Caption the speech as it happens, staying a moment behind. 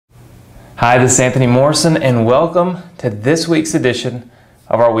Hi, this is Anthony Morrison, and welcome to this week's edition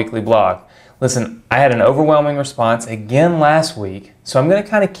of our weekly blog. Listen, I had an overwhelming response again last week, so I'm going to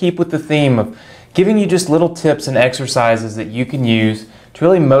kind of keep with the theme of giving you just little tips and exercises that you can use to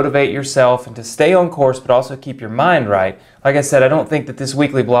really motivate yourself and to stay on course, but also keep your mind right. Like I said, I don't think that this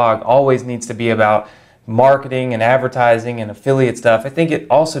weekly blog always needs to be about marketing and advertising and affiliate stuff. I think it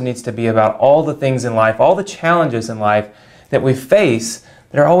also needs to be about all the things in life, all the challenges in life that we face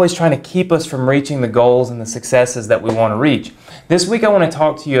that are always trying to keep us from reaching the goals and the successes that we want to reach. This week I want to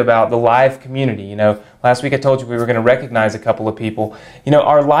talk to you about the live community. Last week I told you we were going to recognize a couple of people.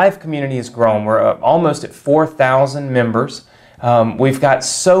 Our live community has grown. We're almost at 4,000 members. We've got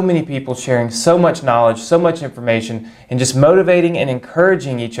so many people sharing so much knowledge, so much information, and just motivating and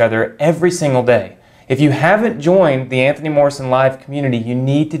encouraging each other every single day. If you haven't joined the Anthony Morrison Live community, you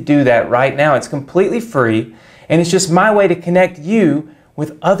need to do that right now. It's completely free, and it's just my way to connect you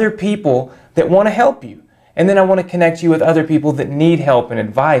with other people that want to help you. And then I want to connect you with other people that need help and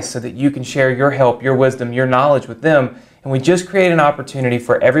advice so that you can share your help, your wisdom, your knowledge with them. And we just create an opportunity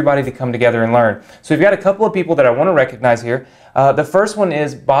for everybody to come together and learn. So we've got a couple of people that I want to recognize here. The first one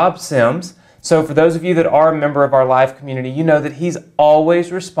is Bob Sims. So for those of you that are a member of our live community, you know that he's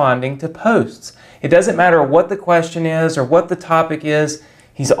always responding to posts. It doesn't matter what the question is or what the topic is.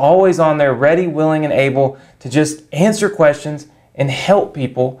 He's always on there ready, willing, and able to just answer questions and help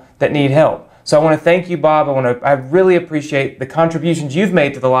people that need help. So I want to thank you, Bob. I really appreciate the contributions you've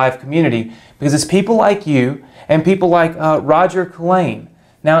made to the live community, because it's people like you and people like Roger Culane.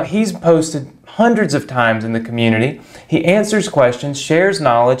 Now, he's posted hundreds of times in the community. He answers questions, shares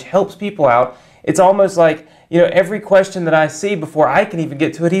knowledge, helps people out. It's almost like, every question that I see before I can even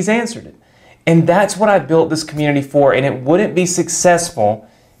get to it, he's answered it. And that's what I built this community for, and it wouldn't be successful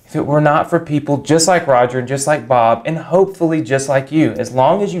if it were not for people just like Roger and just like Bob, and hopefully just like you. As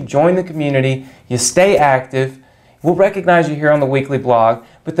long as you join the community, you stay active, we'll recognize you here on the weekly blog.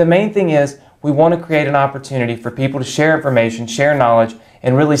 But the main thing is, we want to create an opportunity for people to share information, share knowledge,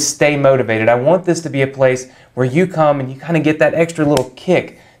 and really stay motivated. I want this to be a place where you come and you kind of get that extra little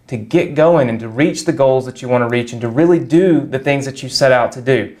kick to get going and to reach the goals that you want to reach and to really do the things that you set out to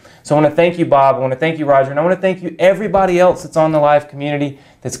do. So I want to thank you, Bob. I want to thank you, Roger. And I want to thank you, everybody else that's on the live community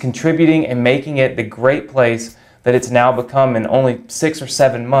that's contributing and making it the great place that it's now become in only 6 or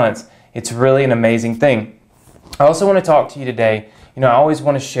 7 months. It's really an amazing thing. I also want to talk to you today. I always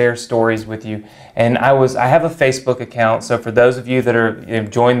want to share stories with you. And I have a Facebook account. So for those of you that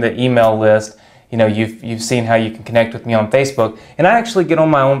have joined the email list, you've seen how you can connect with me on Facebook. And I actually get on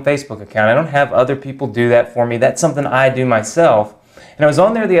my own Facebook account. I don't have other people do that for me. That's something I do myself. And I was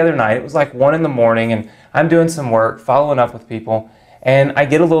on there the other night. It was like 1 in the morning, and I'm doing some work, following up with people, and I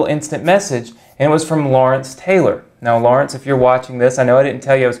get a little instant message, and it was from Lawrence Taylor. Now, Lawrence, if you're watching this, I know I didn't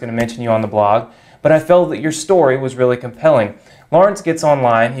tell you I was going to mention you on the blog, but I felt that your story was really compelling. Lawrence gets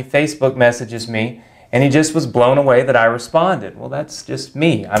online, he Facebook messages me, and he just was blown away that I responded. Well, that's just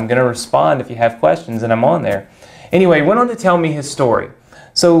me. I'm going to respond if you have questions, and I'm on there. Anyway, he went on to tell me his story.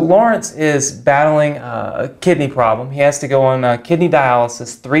 So Lawrence is battling a kidney problem. He has to go on kidney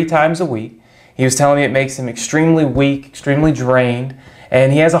dialysis 3 times a week. He was telling me it makes him extremely weak, extremely drained,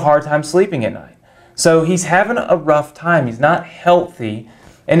 and he has a hard time sleeping at night. So he's having a rough time. He's not healthy,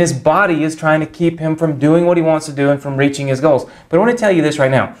 and his body is trying to keep him from doing what he wants to do and from reaching his goals. But I want to tell you this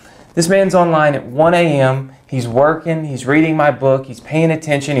right now. This man's online at 1 a.m. He's working, he's reading my book, he's paying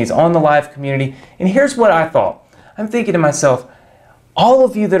attention, he's on the live community. And here's what I thought. I'm thinking to myself, all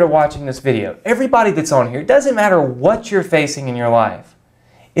of you that are watching this video, everybody that's on here, it doesn't matter what you're facing in your life.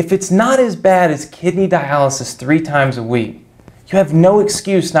 If it's not as bad as kidney dialysis 3 times a week, you have no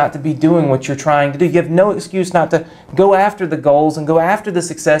excuse not to be doing what you're trying to do. You have no excuse not to go after the goals and go after the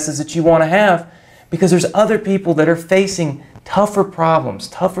successes that you want to have, because there's other people that are facing tougher problems,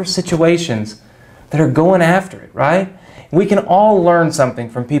 tougher situations that are going after it, right? We can all learn something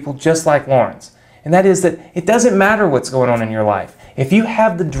from people just like Lawrence. And that is that it doesn't matter what's going on in your life. If you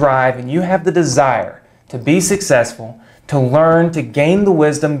have the drive and you have the desire to be successful, to learn, to gain the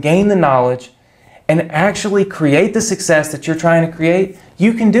wisdom, gain the knowledge, and actually create the success that you're trying to create,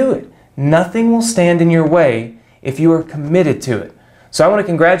 you can do it. Nothing will stand in your way if you are committed to it. So I want to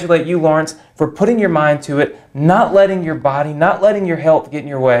congratulate you, Lawrence, for putting your mind to it, not letting your body, not letting your health get in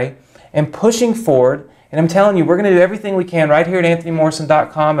your way, and pushing forward. And I'm telling you, we're going to do everything we can right here at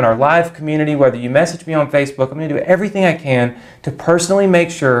anthonymorrison.com and our live community, whether you message me on Facebook. I'm going to do everything I can to personally make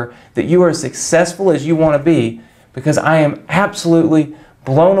sure that you are as successful as you want to be, because I am absolutely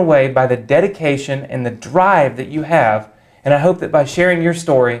blown away by the dedication and the drive that you have. And I hope that by sharing your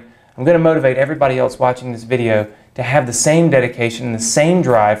story, I'm going to motivate everybody else watching this video to have the same dedication and the same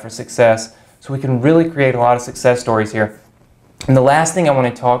drive for success so we can really create a lot of success stories here. And the last thing I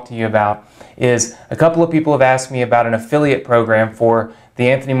want to talk to you about is a couple of people have asked me about an affiliate program for the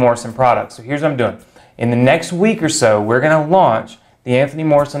Anthony Morrison product. So here's what I'm doing. In the next week or so, we're going to launch the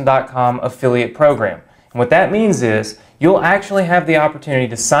AnthonyMorrison.com affiliate program. And what that means is you'll actually have the opportunity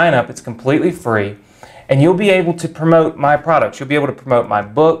to sign up. It's completely free. And you'll be able to promote my products. You'll be able to promote my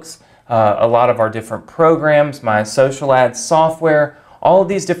books, a lot of our different programs, my social ads software, all of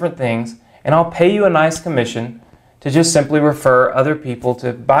these different things. And I'll pay you a nice commission to just simply refer other people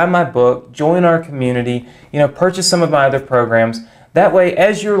to buy my book, join our community, purchase some of my other programs. That way,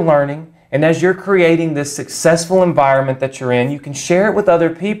 as you're learning and as you're creating this successful environment that you're in, you can share it with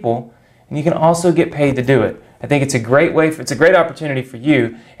other people and you can also get paid to do it. I think it's a great it's a great opportunity for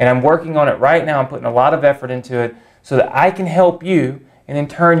you, and I'm working on it right now. I'm putting a lot of effort into it so that I can help you, and in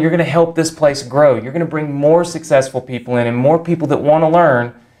turn, you're going to help this place grow. You're going to bring more successful people in and more people that want to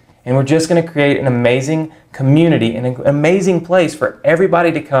learn. And we're just going to create an amazing community and an amazing place for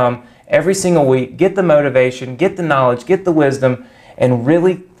everybody to come every single week, get the motivation, get the knowledge, get the wisdom, and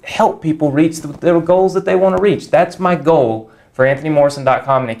really help people reach the goals that they want to reach. That's my goal for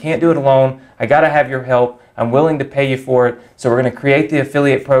AnthonyMorrison.com, and I can't do it alone. I got to have your help. I'm willing to pay you for it. So we're going to create the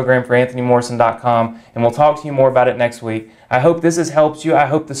affiliate program for AnthonyMorrison.com, and we'll talk to you more about it next week. I hope this has helped you. I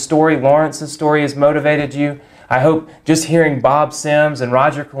hope the story, Lawrence's story, has motivated you. I hope just hearing Bob Sims and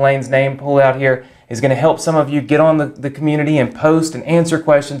Roger Culane's name pulled out here is going to help some of you get on the community and post and answer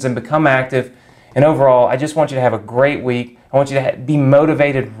questions and become active. And overall, I just want you to have a great week. I want you to be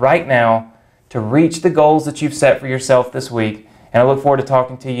motivated right now to reach the goals that you've set for yourself this week. And I look forward to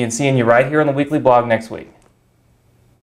talking to you and seeing you right here on the Weekly Blog next week.